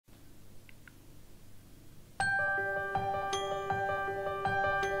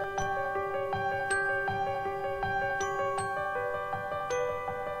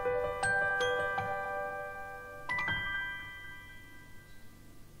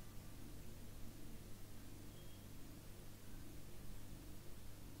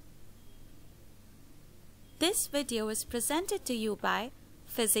This video is presented to you by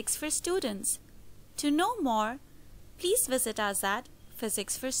Physics for Students. To know more, please visit us at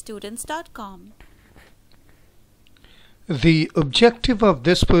physicsforstudents.com. The objective of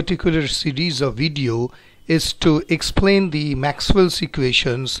this particular series of video is to explain the Maxwell's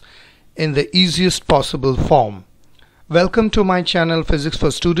equations in the easiest possible form. Welcome to my channel Physics for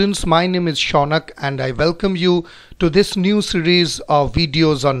Students. My name is Shounak and I welcome you to this new series of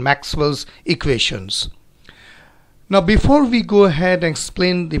videos on Maxwell's equations. Now before we go ahead and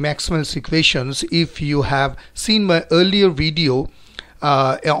explain the Maxwell's equations, if you have seen my earlier video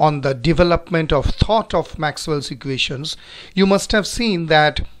on the development of thought of Maxwell's equations, you must have seen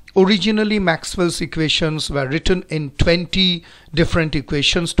that originally Maxwell's equations were written in 20 different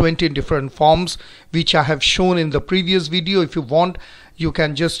equations, 20 different forms, which I have shown in the previous video. If you want, you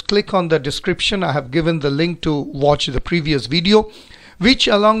can just click on the description. I have given the link to watch the previous video, which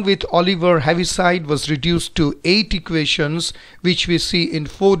along with Oliver Heaviside was reduced to 8 equations, which we see in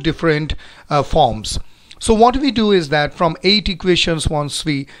 4 different forms. So what we do is that from 8 equations, once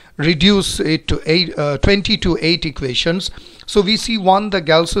we reduce it to 20 to 8 equations, so we see one, the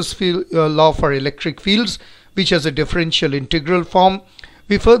Gauss's law for electric fields, which has a differential integral form.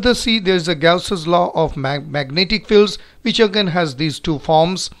 We further see there's a Gauss's law of magnetic fields, which again has these 2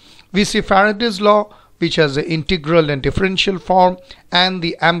 forms. We see Faraday's law, which has an integral and differential form, and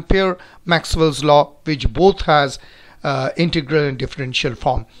the Ampere Maxwell's law, which both has integral and differential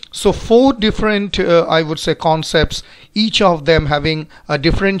form. So 4 different I would say concepts, each of them having a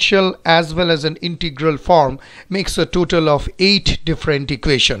differential as well as an integral form, makes a total of 8 different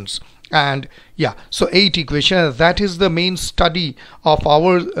equations. And yeah, so 8 equations, that is the main study of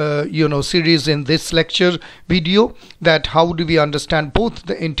our series in this lecture video, that how do we understand both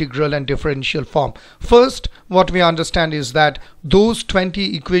the integral and differential form. First, what we understand is that those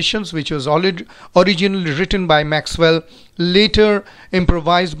 20 equations, which was originally written by Maxwell, later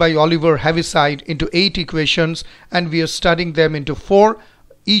improvised by Oliver Heaviside into 8 equations, and we are studying them into 4.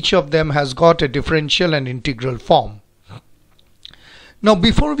 Each of them has got a differential and integral form. Now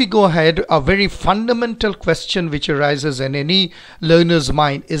before we go ahead, a very fundamental question which arises in any learner's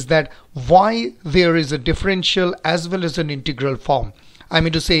mind is that why there is a differential as well as an integral form. I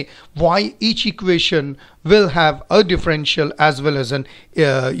mean to say, why each equation will have a differential as well as an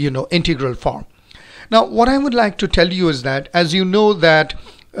integral form. Now what I would like to tell you is that, as you know, that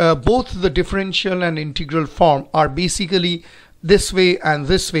both the differential and integral form are basically this way and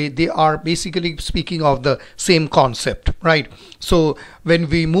this way. They are basically speaking of the same concept, right? So when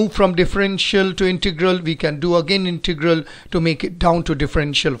we move from differential to integral, we can do again integral to make it down to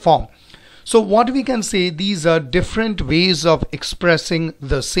differential form. So what we can say, these are different ways of expressing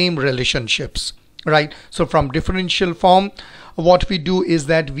the same relationships, right? So from differential form, what we do is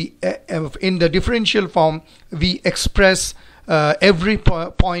that we in the differential form we express every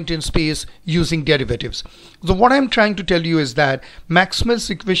point in space using derivatives. So what I'm trying to tell you is that Maxwell's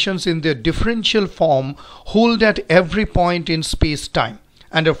equations in their differential form hold at every point in space-time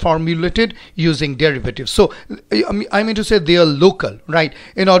and are formulated using derivatives. So I mean to say they are local, right?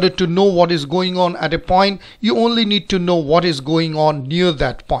 In order to know what is going on at a point, you only need to know what is going on near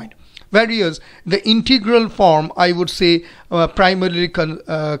that point. Whereas the integral form, I would say, primarily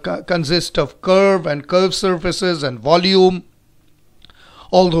consists of curve and curved surfaces and volume,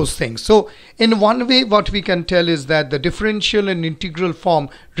 all those things. So in one way, what we can tell is that the differential and integral form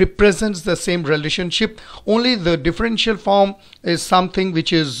represents the same relationship. Only the differential form is something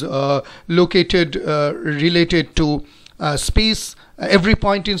which is related to space, every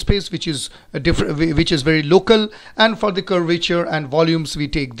point in space, which is very local, and for the curvature and volumes we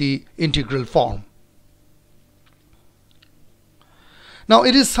take the integral form. Now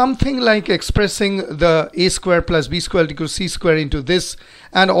it is something like expressing the a square plus b squared equals c square into this,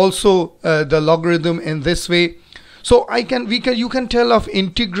 and also the logarithm in this way. So you can tell of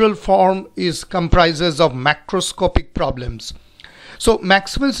integral form comprises of macroscopic problems. So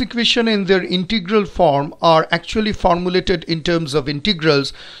Maxwell's equation in their integral form are actually formulated in terms of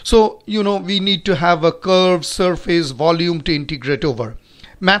integrals. So we need to have a curve, surface, volume to integrate over.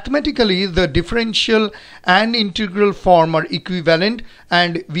 Mathematically, the differential and integral form are equivalent,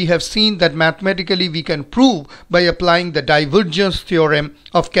 and we have seen that mathematically we can prove by applying the divergence theorem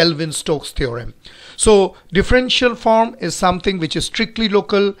of Kelvin-Stokes theorem. So differential form is something which is strictly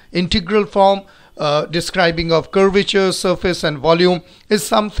local. Integral form describing of curvature, surface and volume is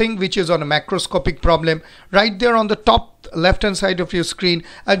something which is on a macroscopic problem. Right there on the top left hand side of your screen,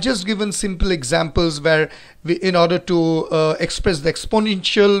 I've just given simple examples where in order to express the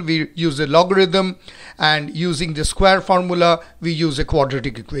exponential, we use a logarithm, and using the square formula, we use a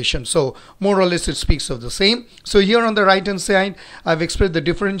quadratic equation. So more or less it speaks of the same. So here on the right hand side, I've expressed the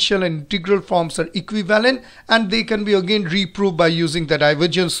differential and integral forms are equivalent, and they can be again reproved by using the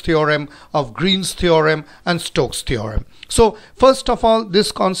divergence theorem of Green's theorem and Stokes theorem. So first of all,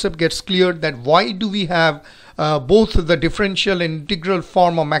 this concept gets clear that why do we have both the differential and integral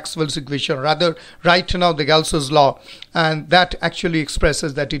form of Maxwell's equation, rather right now the Gauss's law, and that actually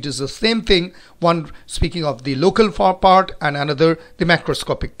expresses that it is the same thing, one speaking of the local part and another the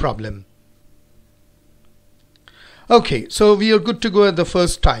macroscopic problem. Okay, so we are good to go at the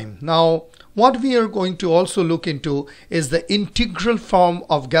first time. Now what we are going to also look into is the integral form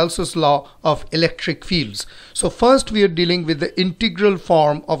of Gauss's law of electric fields. So first we are dealing with the integral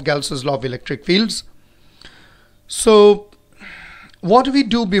form of Gauss's law of electric fields. So what we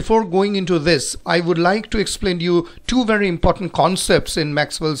do before going into this, I would like to explain to you two very important concepts in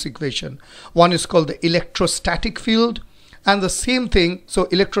Maxwell's equation. One is called the electrostatic field, and the same thing, so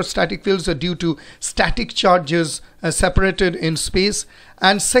electrostatic fields are due to static charges separated in space,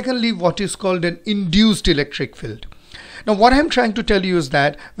 and secondly what is called an induced electric field. Now what I'm trying to tell you is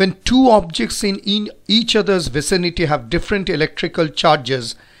that when two objects in each other's vicinity have different electrical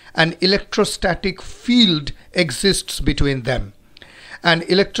charges, an electrostatic field exists between them. An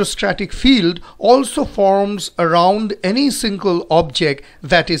electrostatic field also forms around any single object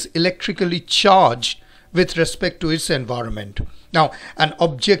that is electrically charged with respect to its environment. Now, an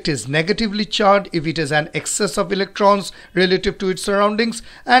object is negatively charged if it has an excess of electrons relative to its surroundings,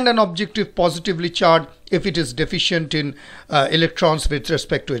 and an object is positively charged if it is deficient in electrons with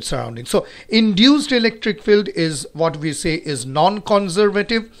respect to its surroundings. So induced electric field is what we say is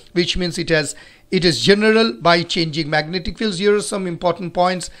non-conservative, which means it is general by changing magnetic fields. Here are some important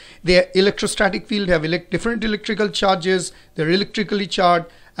points. The electrostatic field have different electrical charges, they're electrically charged,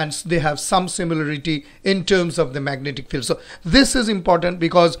 and they have some similarity in terms of the magnetic field. So this is important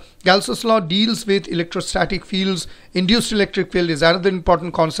because Gauss's law deals with electrostatic fields. Induced electric field is another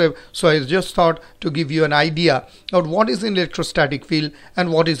important concept. So I just thought to give you an idea of what is an electrostatic field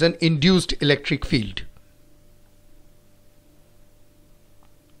and what is an induced electric field.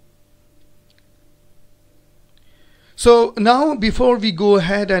 So now before we go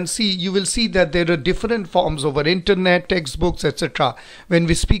ahead and see, you will see that there are different forms over internet, textbooks, etc. When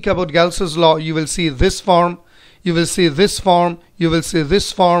we speak about Gauss's law, you will see this form, you will see this form, you will see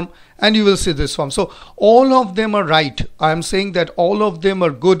this form, and you will see this form. So all of them are right. I am saying that all of them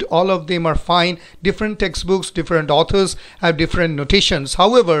are good, all of them are fine. Different textbooks, different authors have different notations.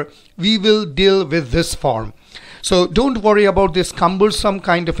 However, we will deal with this form. So don't worry about this cumbersome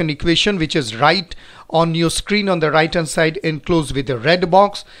kind of an equation which is right on your screen on the right hand side enclosed with a red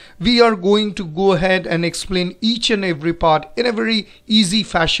box. We are going to go ahead and explain each and every part in a very easy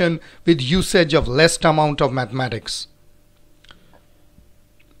fashion with usage of less amount of mathematics.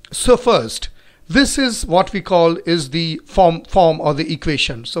 So first, this is what we call is the form or the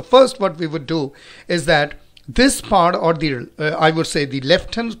equation. So first what we would do is that this part, or the I would say the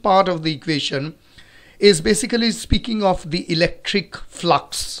left hand part of the equation, is basically speaking of the electric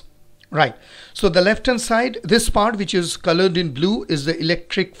flux, right? So the left hand side, this part which is colored in blue, is the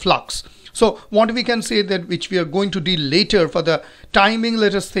electric flux. So what we can say that, which we are going to deal later, for the timing,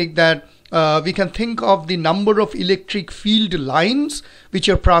 let us think that we can think of the number of electric field lines which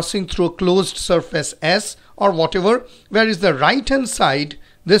are passing through a closed surface S or whatever, whereas the right hand side,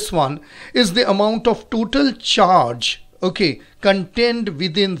 this one, is the amount of total charge, okay, contained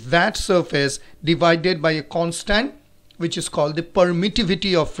within that surface divided by a constant which is called the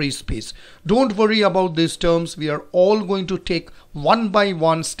permittivity of free space. Don't worry about these terms. We are all going to take one by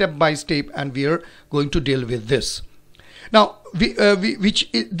one, step by step, and we are going to deal with this. Now,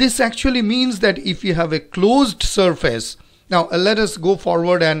 this actually means that if you have a closed surface, now let us go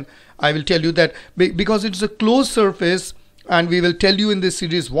forward and I will tell you that because it's a closed surface, and we will tell you in this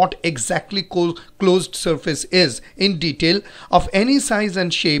series what exactly closed surface is in detail of any size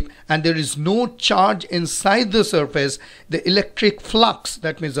and shape, and there is no charge inside the surface, the electric flux,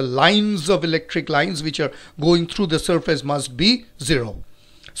 that means the lines of electric lines which are going through the surface, must be zero.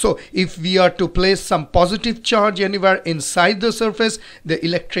 So if we are to place some positive charge anywhere inside the surface, the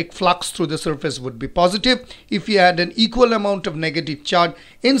electric flux through the surface would be positive. If we add an equal amount of negative charge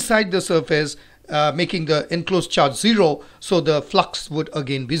inside the surface, making the enclosed charge zero, so the flux would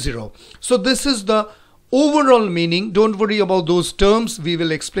again be zero. So this is the overall meaning. Don't worry about those terms. We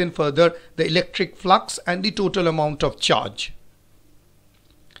will explain further the electric flux and the total amount of charge.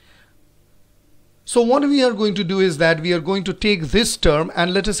 So what we are going to do is that we are going to take this term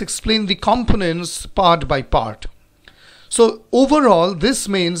and let us explain the components part by part. So overall, this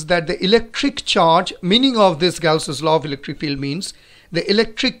means that the electric charge, meaning of this Gauss's law of electric field means the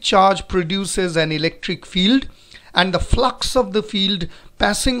electric charge produces an electric field, and the flux of the field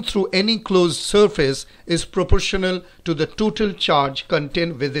passing through any closed surface is proportional to the total charge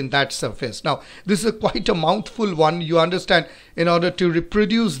contained within that surface. Now, this is quite a mouthful one. You understand, in order to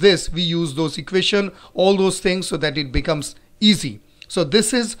reproduce this, we use those equations, all those things, so that it becomes easy. So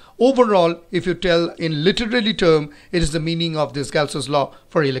this is overall, if you tell in literary term, it is the meaning of this Gauss's law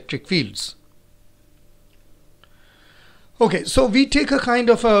for electric fields. Okay, so we take a kind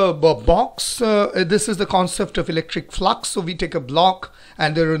of a box. This is the concept of electric flux. So we take a block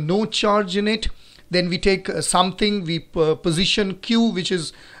and there are no charge in it. Then we take something, we position Q, which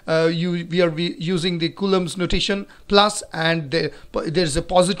is we are using the Coulomb's notation, plus, and there's a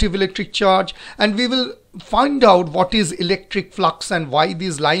positive electric charge, and we will find out what is electric flux and why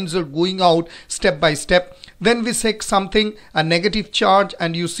these lines are going out step by step. Then we take something, a negative charge,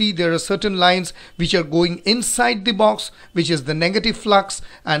 and you see there are certain lines which are going inside the box, which is the negative flux,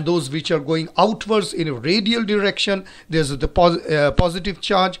 and those which are going outwards in a radial direction, there's the positive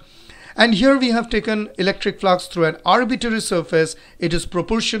charge. And here we have taken electric flux through an arbitrary surface. It is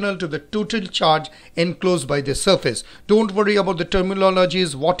proportional to the total charge enclosed by the surface. Don't worry about the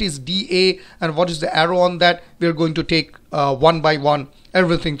terminologies, what is dA and what is the arrow on that. We are going to take one by one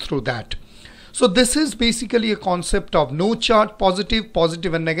everything through that. So this is basically a concept of no charge, positive,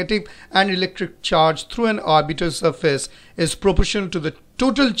 positive and negative, and electric charge through an arbitrary surface is proportional to the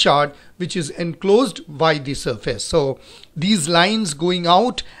total charge which is enclosed by the surface. So these lines going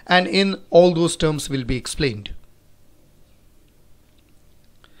out and in, all those terms will be explained.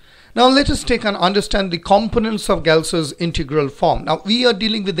 Now let us take and understand the components of Gauss's integral form. Now we are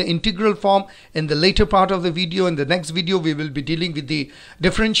dealing with the integral form in the later part of the video. In the next video we will be dealing with the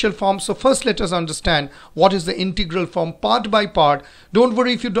differential form. So first let us understand what is the integral form part by part. Don't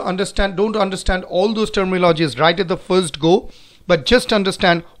worry if you don't understand all those terminologies right at the first go, but just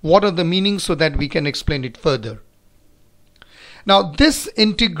understand what are the meanings so that we can explain it further. Now this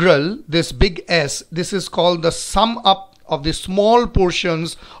integral, this big S, this is called the sum up of the small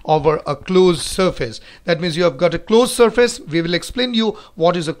portions over a closed surface. That means you have got a closed surface. We will explain you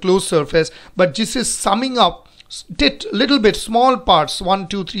what is a closed surface, but this is summing up little bit small parts, 1,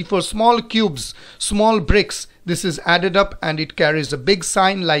 2, 3, 4 small cubes, small bricks. This is added up and it carries a big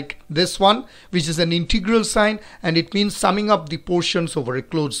sign like this one, which is an integral sign, and it means summing up the portions over a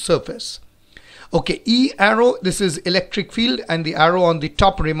closed surface. Okay, E arrow, this is electric field, and the arrow on the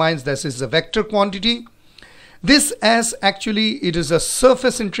top reminds this is a vector quantity. This S actually, it is a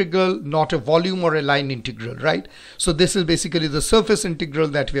surface integral, not a volume or a line integral, right? So this is basically the surface integral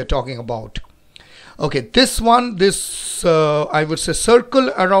that we are talking about. Okay, this one, this I would say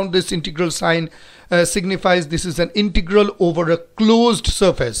circle around this integral sign signifies this is an integral over a closed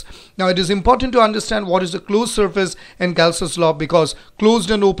surface. Now it is important to understand what is a closed surface in Gauss's law, because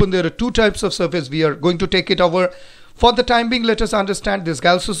closed and open, there are two types of surface. We are going to take it over. For the time being, let us understand this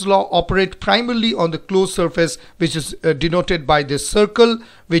Gauss's law operates primarily on the closed surface, which is denoted by this circle,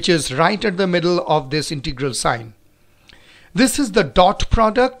 which is right at the middle of this integral sign. This is the dot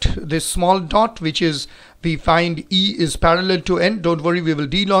product, this small dot, which is, we find E is parallel to N. Don't worry, we will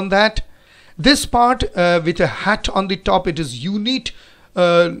deal on that. This part with a hat on the top, it is unit,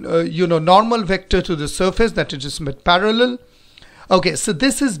 normal vector to the surface, that it is made parallel. Okay, so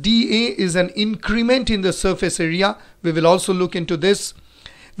this is dA is an increment in the surface area. We will also look into this.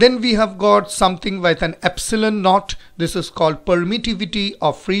 Then we have got something with an epsilon naught. This is called permittivity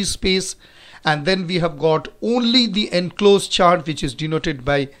of free space. And then we have got only the enclosed charge, which is denoted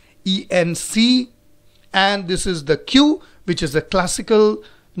by ENC. And this is the Q, which is a classical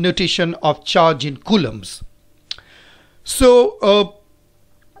notation of charge in coulombs. So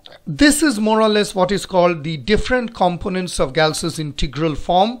this is more or less what is called the different components of Gauss's integral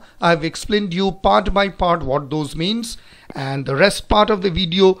form. I have explained you part by part what those means, and the rest part of the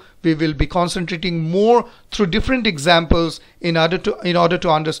video we will be concentrating more through different examples in order to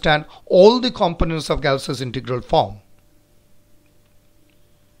understand all the components of Gauss's integral form.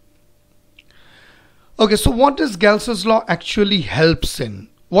 Okay, so what does Gauss's law actually helps in?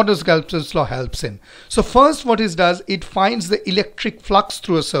 What does Gauss's law helps in? So first what it does, it finds the electric flux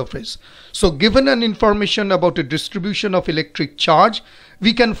through a surface. So given an information about a distribution of electric charge,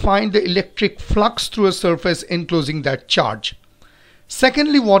 we can find the electric flux through a surface enclosing that charge.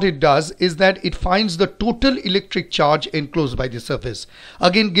 Secondly, what it does is that it finds the total electric charge enclosed by the surface.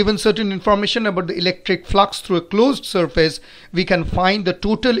 Again, given certain information about the electric flux through a closed surface, we can find the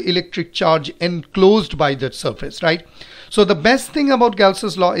total electric charge enclosed by that surface, right? So the best thing about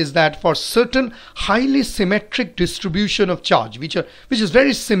Gauss's law is that for certain highly symmetric distribution of charge, which is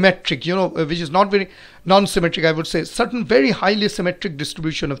very symmetric, which is not very non-symmetric, I would say, certain very highly symmetric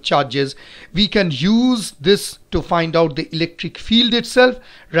distribution of charges, we can use this to find out the electric field itself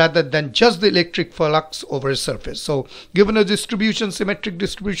rather than just the electric flux over a surface. So given a distribution, symmetric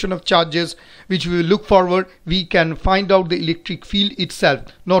distribution of charges, which we will look forward, we can find out the electric field itself,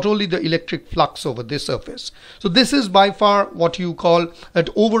 not only the electric flux over this surface. So this is by far what you call that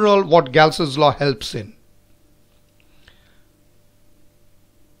overall what Gauss's law helps in.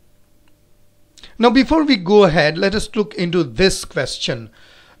 Now, before we go ahead, let us look into this question.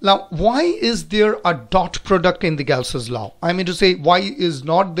 Now, why is there a dot product in the Gauss's law? I mean to say, why is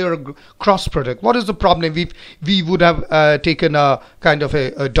not there a cross product? What is the problem if we would have taken a kind of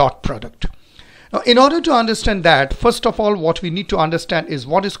a dot product? Now, in order to understand that, first of all, what we need to understand is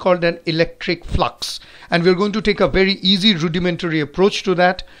what is called an electric flux. And we're going to take a very easy rudimentary approach to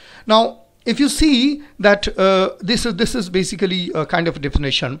that. Now, if you see that this is basically a kind of a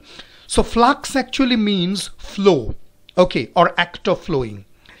definition. So flux actually means flow, okay, or act of flowing.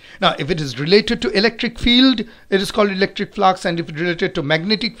 Now, if it is related to electric field, it is called electric flux, and if it is related to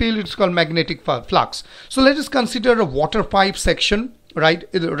magnetic field, it is called magnetic flux. So let us consider a water pipe section, right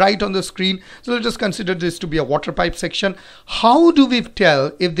on the screen. So let us consider this to be a water pipe section. How do we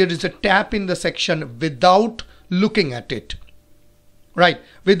tell if there is a tap in the section without looking at it? Right,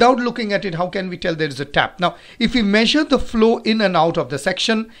 without looking at it, how can we tell there is a tap? Now, if we measure the flow in and out of the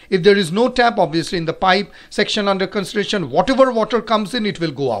section, if there is no tap, obviously in the pipe section under consideration, whatever water comes in, it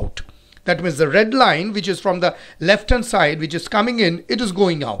will go out. That means the red line, which is from the left hand side, which is coming in, it is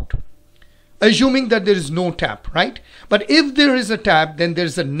going out, assuming that there is no tap, right? But if there is a tap, then there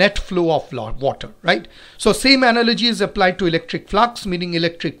is a net flow of water, right? So same analogy is applied to electric flux, meaning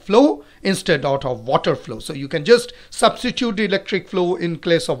electric flow instead of water flow. So you can just substitute the electric flow in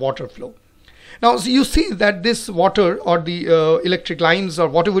place of water flow. Now, so you see that this water or the electric lines or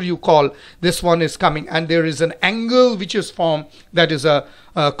whatever you call, this one is coming, and there is an angle which is formed, that is a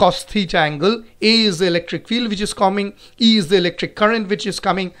cos theta angle. A is the electric field which is coming, E is the electric current which is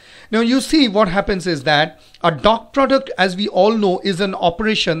coming. Now you see what happens is that a dot product, as we all know, is an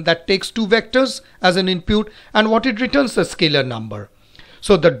operation that takes two vectors as an input, and what it returns a scalar number.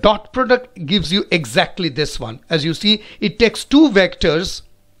 So the dot product gives you exactly this one. As you see, it takes two vectors,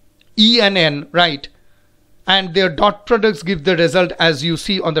 E and N, right? And their dot products give the result as you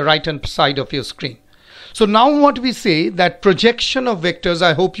see on the right hand side of your screen. So now what we say, that projection of vectors,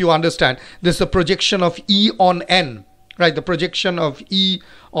 I hope you understand, this is a projection of E on N, right? The projection of E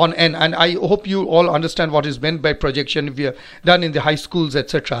on N, and I hope you all understand what is meant by projection if you have done in the high schools,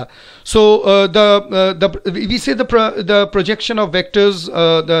 etc. So we say the projection of vectors,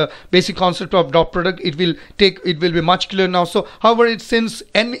 the basic concept of dot product, it will be much clearer now. So however, since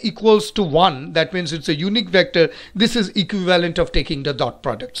N equals to 1, that means it's a unique vector, this is equivalent of taking the dot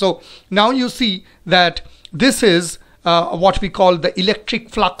product. So now you see that this is what we call the electric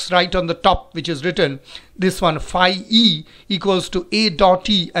flux right on the top, which is written, this one phi E equals to A dot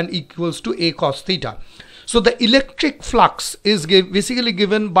E and equals to A cos theta. So the electric flux is basically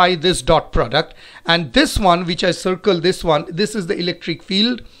given by this dot product, and this one which I circle, this one, this is the electric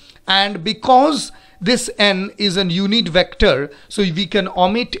field, and because this N is a unit vector, so we can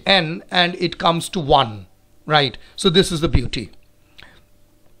omit N and it comes to 1, right? So this is the beauty.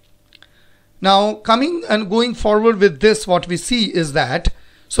 Now coming and going forward with this, what we see is that,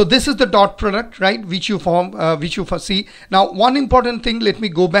 so this is the dot product, right, which you see. Now one important thing, let me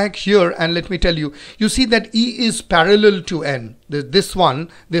go back here and let me tell you, you see that E is parallel to N. This line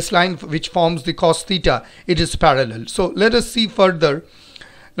which forms the cos theta, it is parallel. So let us see further.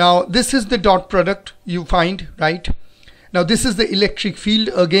 Now this is the dot product you find, right? Now this is the electric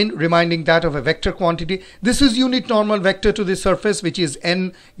field, again reminding that of a vector quantity. This is unit normal vector to the surface, which is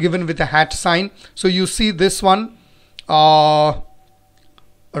N given with a hat sign. So you see this one,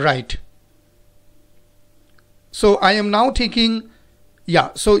 right. So I am now taking, yeah,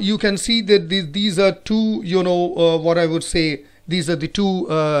 so you can see that these are two, what I would say, these are the two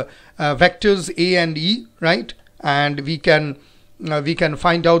vectors A and E, right? And we can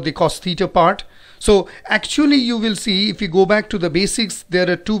find out the cos theta part. So actually you will see, if you go back to the basics, there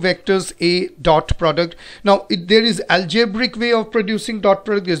are two vectors, A dot product. Now there is algebraic way of producing dot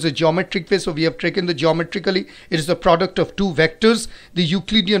product, there is a geometric way. So we have taken the geometrically, it is the product of two vectors, the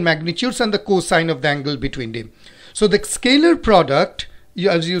Euclidean magnitudes and the cosine of the angle between them. So the scalar product,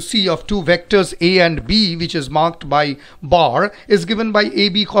 as you see, of two vectors A and B, which is marked by bar, is given by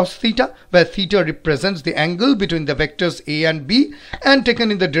AB cos theta, where theta represents the angle between the vectors A and B and taken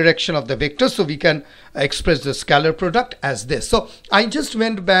in the direction of the vector. So we can express the scalar product as this. So I just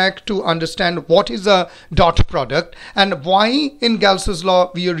went back to understand what is a dot product and why in Gauss's law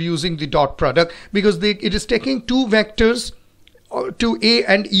we are using the dot product, because it is taking two vectors to A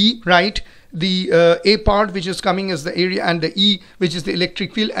and E, right? The A part, which is coming as the area, and the E, which is the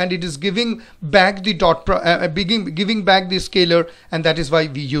electric field, and it is giving back the giving back the scalar, and that is why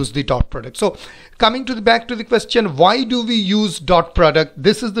we use the dot product. So coming to back to the question, why do we use dot product?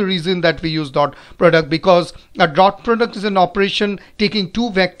 This is the reason that we use dot product, because a dot product is an operation taking two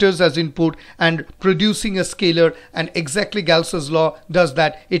vectors as input and producing a scalar, and exactly Gauss's law does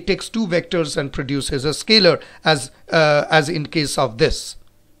that. It takes two vectors and produces a scalar, as in case of this.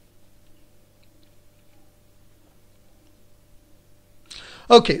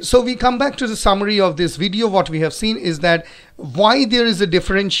 Okay, so we come back to the summary of this video. What we have seen is that why there is a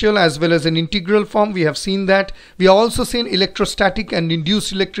differential as well as an integral form. We have seen that. We have also seen electrostatic and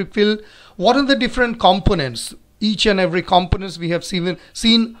induced electric field. What are the different components? Each and every components we have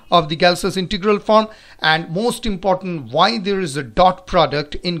seen of the Gauss's integral form, and most important, why there is a dot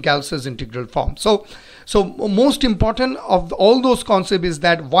product in Gauss's integral form. So most important of all those concepts is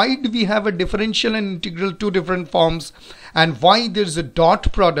that why do we have a differential and integral, two different forms, and why there is a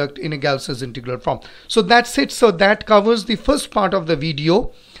dot product in a Gauss's integral form. So that's it. So that covers the first part of the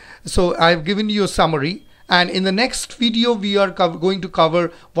video. So I've given you a summary. And in the next video, we are going to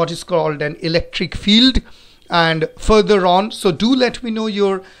cover what is called an electric field and further on. So do let me know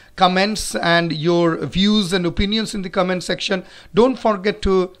your comments and your views and opinions in the comment section. Don't forget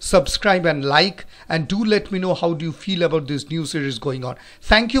to subscribe and like, and do let me know how do you feel about this new series going on.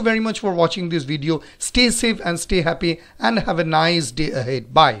 Thank you very much for watching this video. Stay safe and stay happy, and have a nice day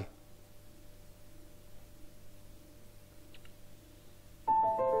ahead. Bye.